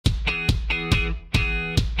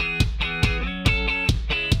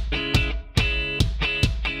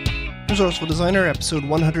Resourceful Designer, episode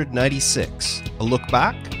 196. A look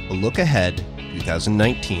back, a look ahead,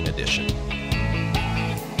 2019 edition.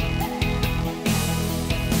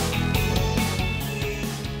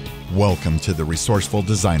 Welcome to the Resourceful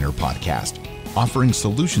Designer Podcast, offering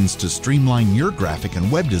solutions to streamline your graphic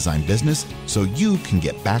and web design business so you can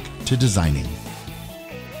get back to designing.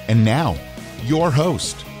 And now, your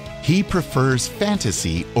host. He prefers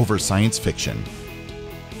fantasy over science fiction.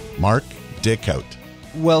 Mark Dickhout.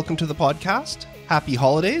 Welcome to the podcast. Happy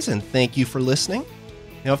holidays, and thank you for listening.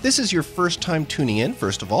 Now, if this is your first time tuning in,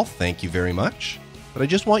 first of all, thank you very much. But I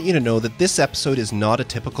just want you to know that this episode is not a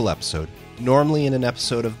typical episode. Normally in an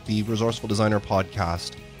episode of the Resourceful Designer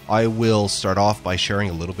podcast, I will start off by sharing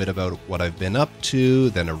a little bit about what I've been up to,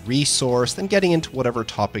 then a resource, then getting into whatever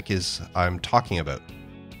topic is I'm talking about.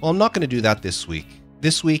 Well, I'm not going to do that this week.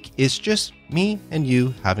 This week is just me and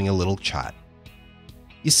you having a little chat.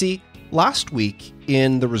 You see, last week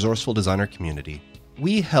in the Resourceful Designer Community,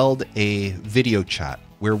 we held a video chat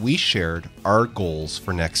where we shared our goals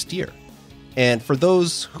for next year. And for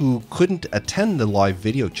those who couldn't attend the live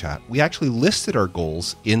video chat, we actually listed our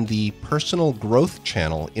goals in the personal growth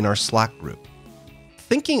channel in our Slack group.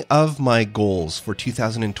 Thinking of my goals for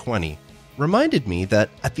 2020 reminded me that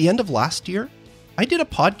at the end of last year, I did a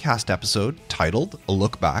podcast episode titled A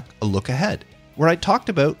Look Back, A Look Ahead, where I talked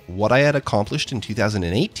about what I had accomplished in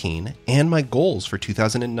 2018 and my goals for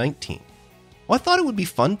 2019. Well, I thought it would be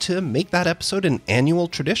fun to make that episode an annual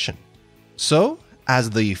tradition. So,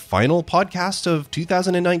 as the final podcast of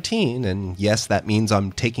 2019, and yes, that means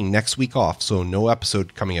I'm taking next week off, so no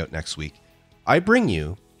episode coming out next week, I bring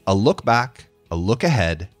you a look back, a look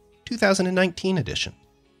ahead, 2019 edition.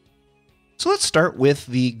 So let's start with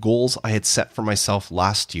the goals I had set for myself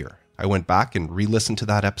last year. I went back and re-listened to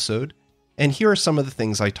that episode, and here are some of the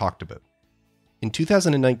things I talked about. In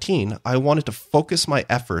 2019, I wanted to focus my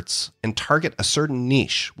efforts and target a certain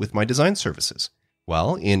niche with my design services.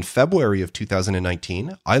 Well, in February of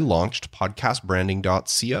 2019, I launched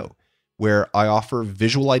podcastbranding.co, where I offer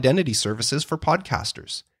visual identity services for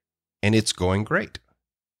podcasters, and it's going great.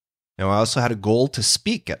 Now, I also had a goal to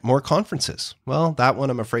speak at more conferences. Well, that one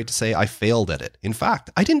I'm afraid to say I failed at it. In fact,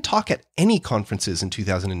 I didn't talk at any conferences in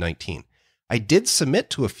 2019. I did submit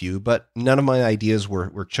to a few, but none of my ideas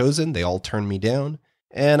were chosen. They all turned me down,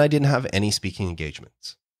 and I didn't have any speaking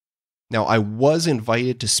engagements. Now, I was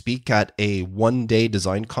invited to speak at a one-day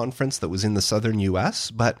design conference that was in the southern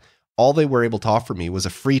US, but all they were able to offer me was a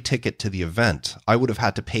free ticket to the event. I would have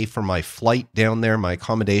had to pay for my flight down there, my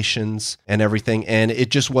accommodations, and everything, and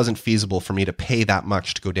it just wasn't feasible for me to pay that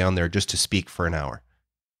much to go down there just to speak for an hour.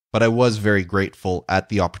 But I was very grateful at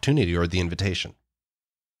the opportunity or the invitation.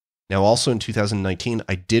 Now, also in 2019,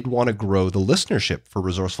 I did want to grow the listenership for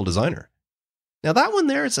Resourceful Designer. Now, that one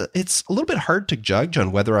there, it's a little bit hard to judge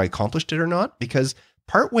on whether I accomplished it or not, because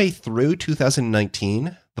partway through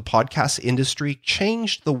 2019, the podcast industry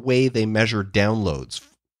changed the way they measure downloads.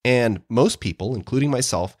 And most people, including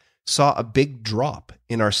myself, saw a big drop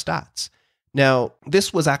in our stats. Now,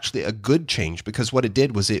 this was actually a good change because what it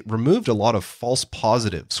did was it removed a lot of false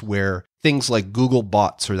positives where things like Google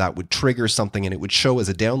bots or that would trigger something and it would show as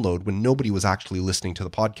a download when nobody was actually listening to the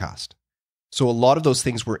podcast. So a lot of those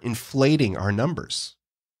things were inflating our numbers.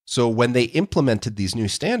 So when they implemented these new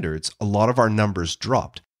standards, a lot of our numbers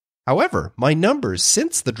dropped. However, my numbers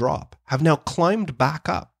since the drop have now climbed back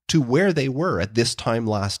up to where they were at this time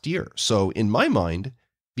last year. So in my mind,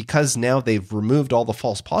 because now they've removed all the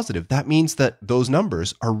false positive, that means that those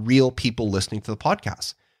numbers are real people listening to the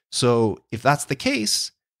podcast. So if that's the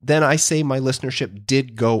case, then I say my listenership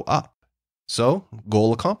did go up. So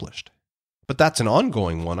goal accomplished. But that's an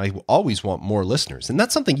ongoing one. I always want more listeners. And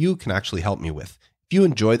that's something you can actually help me with. If you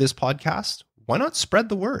enjoy this podcast, why not spread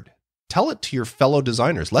the word? Tell it to your fellow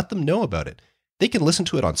designers. Let them know about it. They can listen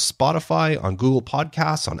to it on Spotify, on Google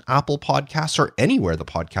Podcasts, on Apple Podcasts, or anywhere the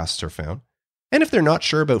podcasts are found. And if they're not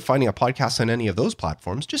sure about finding a podcast on any of those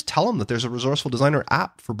platforms, just tell them that there's a Resourceful Designer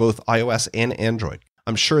app for both iOS and Android.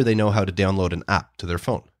 I'm sure they know how to download an app to their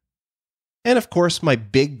phone. And of course, my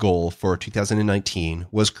big goal for 2019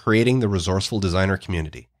 was creating the Resourceful Designer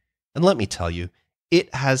Community. And let me tell you,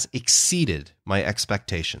 it has exceeded my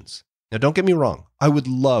expectations. Now, don't get me wrong. I would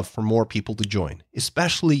love for more people to join,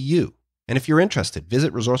 especially you. And if you're interested,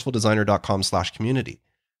 visit resourcefuldesigner.com/community.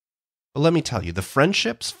 But let me tell you, the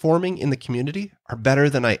friendships forming in the community are better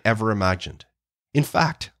than I ever imagined. In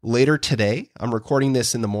fact, later today, I'm recording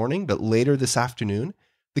this in the morning, but later this afternoon,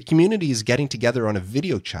 the community is getting together on a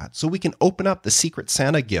video chat so we can open up the Secret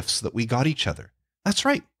Santa gifts that we got each other. That's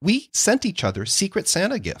right, we sent each other Secret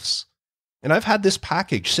Santa gifts. And I've had this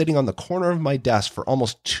package sitting on the corner of my desk for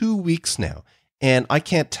almost 2 weeks now, And I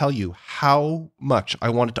can't tell you how much I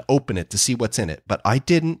wanted to open it to see what's in it, but I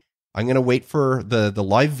didn't. I'm going to wait for the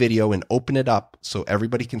live video and open it up so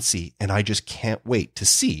everybody can see. And I just can't wait to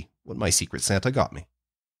see what my Secret Santa got me.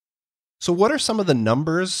 So what are some of the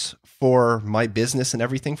numbers for my business and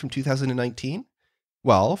everything from 2019?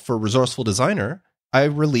 Well, for Resourceful Designer, I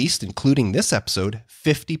released, including this episode,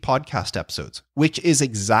 50 podcast episodes, which is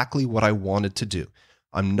exactly what I wanted to do.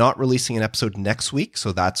 I'm not releasing an episode next week,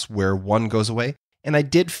 so that's where one goes away. And I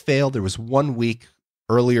did fail. There was 1 week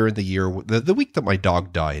earlier in the year, the week that my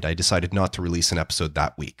dog died, I decided not to release an episode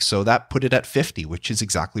that week. So that put it at 50, which is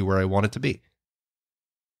exactly where I wanted to be.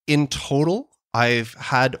 In total, I've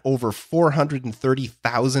had over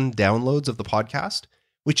 430,000 downloads of the podcast,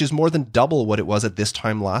 which is more than double what it was at this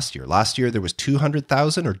time last year. Last year, there was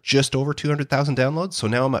 200,000 or just over 200,000 downloads. So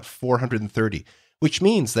now I'm at 430, which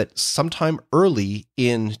means that sometime early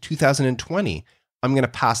in 2020, I'm going to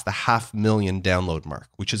pass the 500,000 download mark,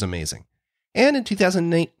 which is amazing. And in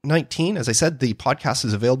 2019, as I said, the podcast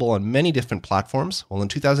is available on many different platforms. Well, in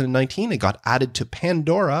 2019, it got added to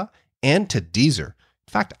Pandora and to Deezer.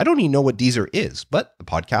 In fact, I don't even know what Deezer is, but the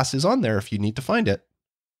podcast is on there if you need to find it.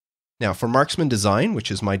 Now, for Marksman Design,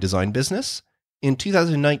 which is my design business, in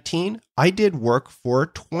 2019, I did work for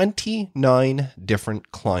 29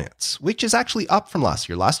 different clients, which is actually up from last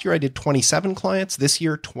year. Last year, I did 27 clients. This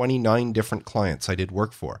year, 29 different clients I did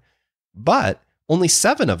work for. But only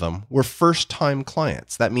 7 of them were first-time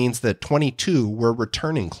clients. That means that 22 were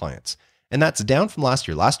returning clients. And that's down from last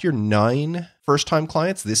year. Last year, 9 first-time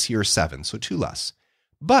clients. This year, 7, so 2 less.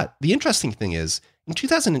 But the interesting thing is, in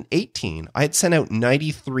 2018, I had sent out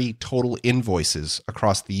 93 total invoices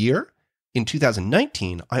across the year. In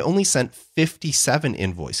 2019, I only sent 57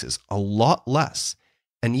 invoices, a lot less.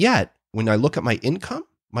 And yet, when I look at my income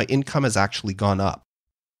has actually gone up.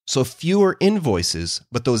 So fewer invoices,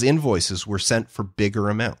 but those invoices were sent for bigger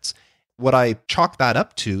amounts. What I chalk that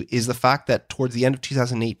up to is the fact that towards the end of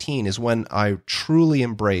 2018 is when I truly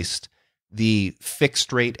embraced the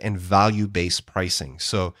fixed rate and value-based pricing.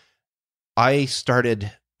 So I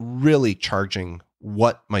started really charging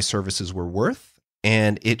what my services were worth.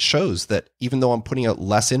 And it shows that even though I'm putting out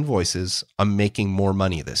less invoices, I'm making more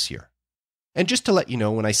money this year. And just to let you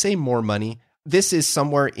know, when I say more money, this is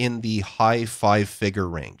somewhere in the high 5-figure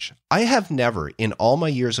range. I have never, in all my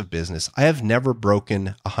years of business, I have never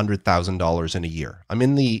broken $100,000 in a year.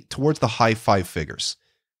 I'm towards the high 5 figures.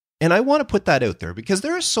 And I want to put that out there because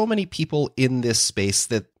there are so many people in this space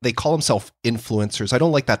that they call themselves influencers. I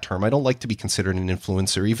don't like that term. I don't like to be considered an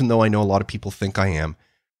influencer, even though I know a lot of people think I am.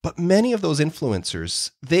 But many of those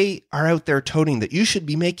influencers, they are out there toting that you should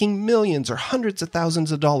be making millions or hundreds of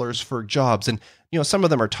thousands of dollars for jobs. And, some of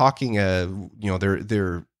them are talking,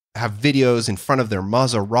 they're have videos in front of their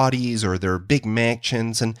Maseratis or their big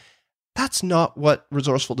mansions. And that's not what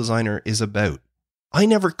Resourceful Designer is about. I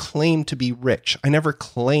never claimed to be rich. I never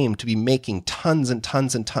claimed to be making tons and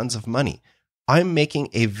tons and tons of money. I'm making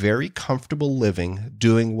a very comfortable living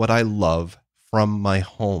doing what I love from my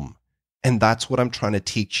home. And that's what I'm trying to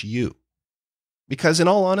teach you. Because in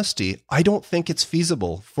all honesty, I don't think it's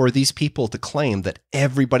feasible for these people to claim that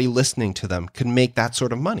everybody listening to them can make that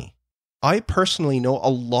sort of money. I personally know a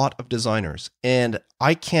lot of designers, and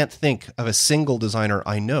I can't think of a single designer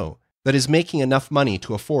I know that is making enough money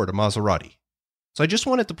to afford a Maserati. So I just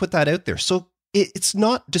wanted to put that out there. So it's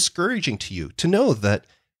not discouraging to you to know that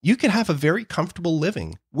you can have a very comfortable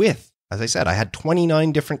living with, as I said, I had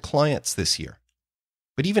 29 different clients this year.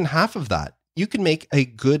 But even half of that, you can make a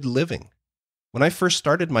good living. When I first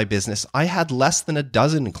started my business, I had less than a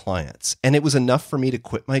dozen clients, and it was enough for me to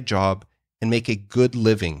quit my job and make a good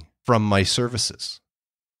living from my services.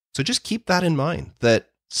 So just keep that in mind, that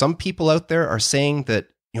some people out there are saying that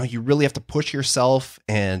you really have to push yourself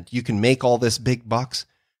and you can make all this big bucks.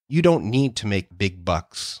 You don't need to make big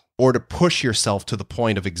bucks or to push yourself to the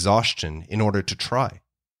point of exhaustion in order to try.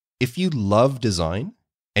 If you love design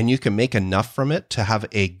and you can make enough from it to have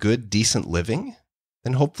a good, decent living,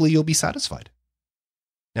 then hopefully you'll be satisfied.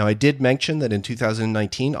 Now, I did mention that in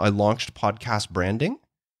 2019, I launched podcast branding.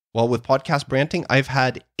 Well, with podcast branding, I've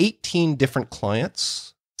had 18 different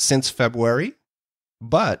clients since February,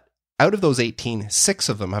 but out of those 18, 6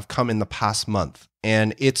 of them have come in the past month,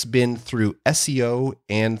 and it's been through SEO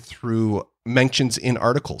and through mentions in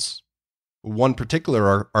articles. One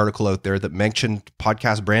particular article out there that mentioned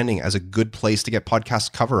podcast branding as a good place to get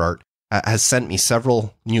podcast cover art has sent me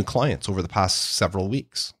several new clients over the past several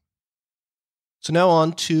weeks. So now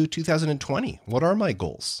on to 2020. What are my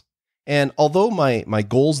goals? And although my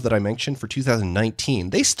goals that I mentioned for 2019,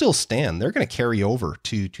 they still stand. They're going to carry over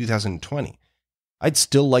to 2020. I'd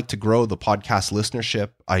still like to grow the podcast listenership.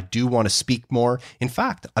 I do want to speak more. In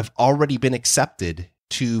fact, I've already been accepted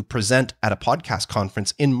to present at a podcast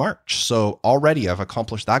conference in March. So already I've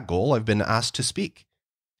accomplished that goal. I've been asked to speak.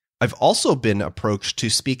 I've also been approached to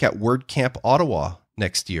speak at WordCamp Ottawa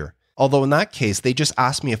next year. Although in that case, they just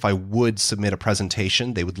asked me if I would submit a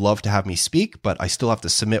presentation. They would love to have me speak, but I still have to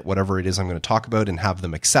submit whatever it is I'm going to talk about and have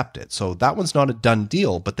them accept it. So that one's not a done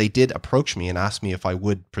deal, but they did approach me and ask me if I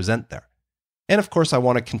would present there. And of course, I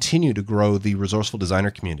want to continue to grow the Resourceful Designer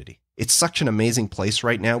Community. It's such an amazing place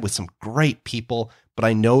right now with some great people, but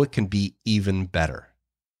I know it can be even better.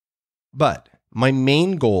 But my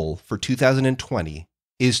main goal for 2020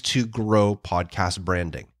 is to grow podcast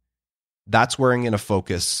branding. That's where I'm going to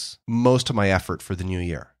focus most of my effort for the new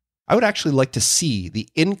year. I would actually like to see the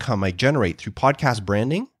income I generate through podcast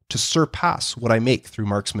branding to surpass what I make through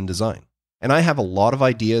Marksman Design. And I have a lot of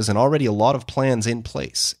ideas and already a lot of plans in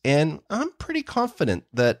place. And I'm pretty confident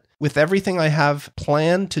that with everything I have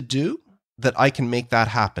planned to do, that I can make that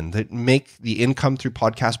happen, that make the income through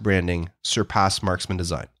podcast branding surpass Marksman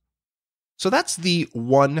Design. So that's the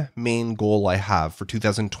one main goal I have for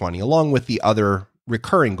 2020, along with the other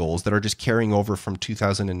recurring goals that are just carrying over from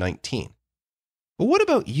 2019. But what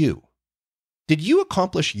about you? Did you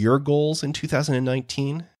accomplish your goals in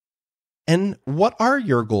 2019? And what are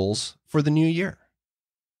your goals for the new year?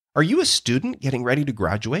 Are you a student getting ready to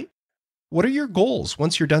graduate? What are your goals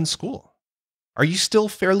once you're done school? Are you still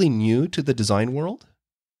fairly new to the design world?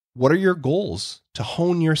 What are your goals to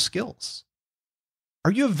hone your skills?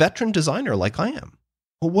 Are you a veteran designer like I am?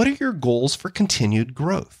 Well, what are your goals for continued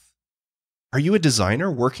growth? Are you a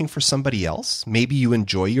designer working for somebody else? Maybe you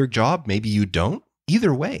enjoy your job, maybe you don't.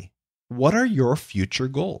 Either way, what are your future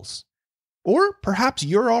goals? Or perhaps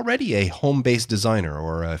you're already a home-based designer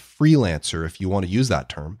or a freelancer, if you want to use that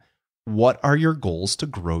term. What are your goals to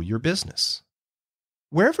grow your business?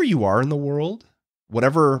 Wherever you are in the world,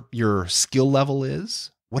 whatever your skill level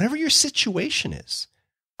is, whatever your situation is,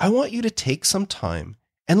 I want you to take some time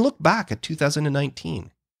and look back at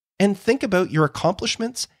 2019 and think about your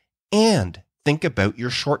accomplishments and think about your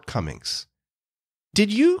shortcomings.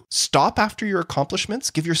 Did you stop after your accomplishments,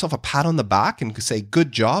 give yourself a pat on the back and say,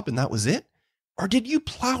 good job, and that was it? Or did you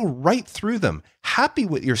plow right through them, happy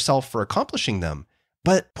with yourself for accomplishing them,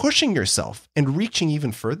 but pushing yourself and reaching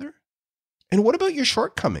even further? And what about your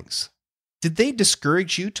shortcomings? Did they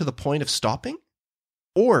discourage you to the point of stopping?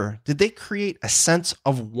 Or did they create a sense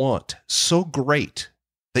of want so great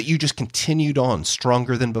that you just continued on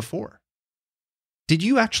stronger than before? Did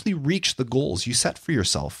you actually reach the goals you set for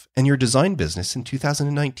yourself and your design business in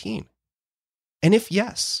 2019? And if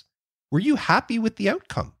yes, were you happy with the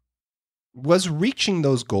outcome? Was reaching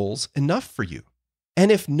those goals enough for you?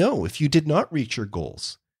 And if no, if you did not reach your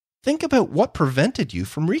goals, think about what prevented you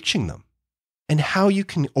from reaching them and how you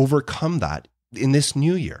can overcome that in this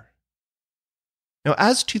new year. Now,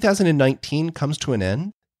 as 2019 comes to an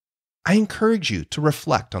end, I encourage you to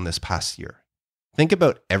reflect on this past year. Think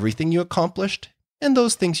about everything you accomplished and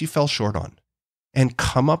those things you fell short on, and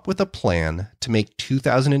come up with a plan to make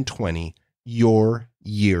 2020 your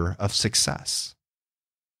year of success.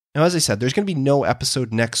 Now, as I said, there's going to be no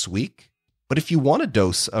episode next week, but if you want a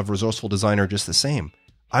dose of Resourceful Designer just the same,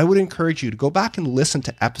 I would encourage you to go back and listen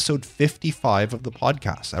to episode 55 of the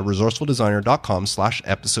podcast at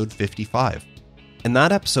resourcefuldesigner.com/episode 55. And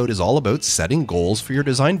that episode is all about setting goals for your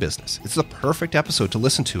design business. It's the perfect episode to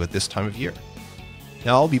listen to at this time of year.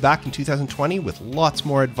 Now, I'll be back in 2020 with lots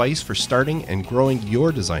more advice for starting and growing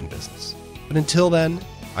your design business. But until then,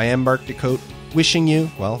 I am Mark Decote, wishing you,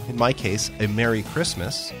 well, in my case, a Merry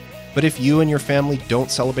Christmas. But if you and your family don't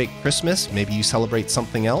celebrate Christmas, maybe you celebrate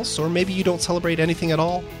something else, or maybe you don't celebrate anything at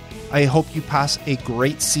all, I hope you pass a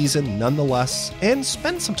great season nonetheless and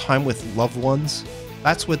spend some time with loved ones.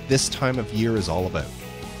 That's what this time of year is all about.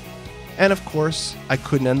 And of course, I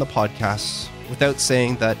couldn't end the podcast without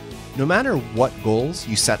saying that no matter what goals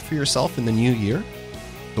you set for yourself in the new year,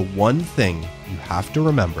 the one thing you have to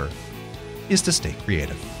remember is to stay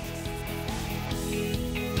creative.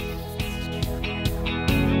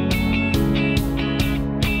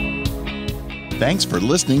 Thanks for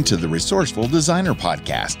listening to the Resourceful Designer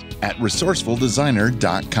Podcast at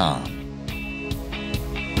resourcefuldesigner.com.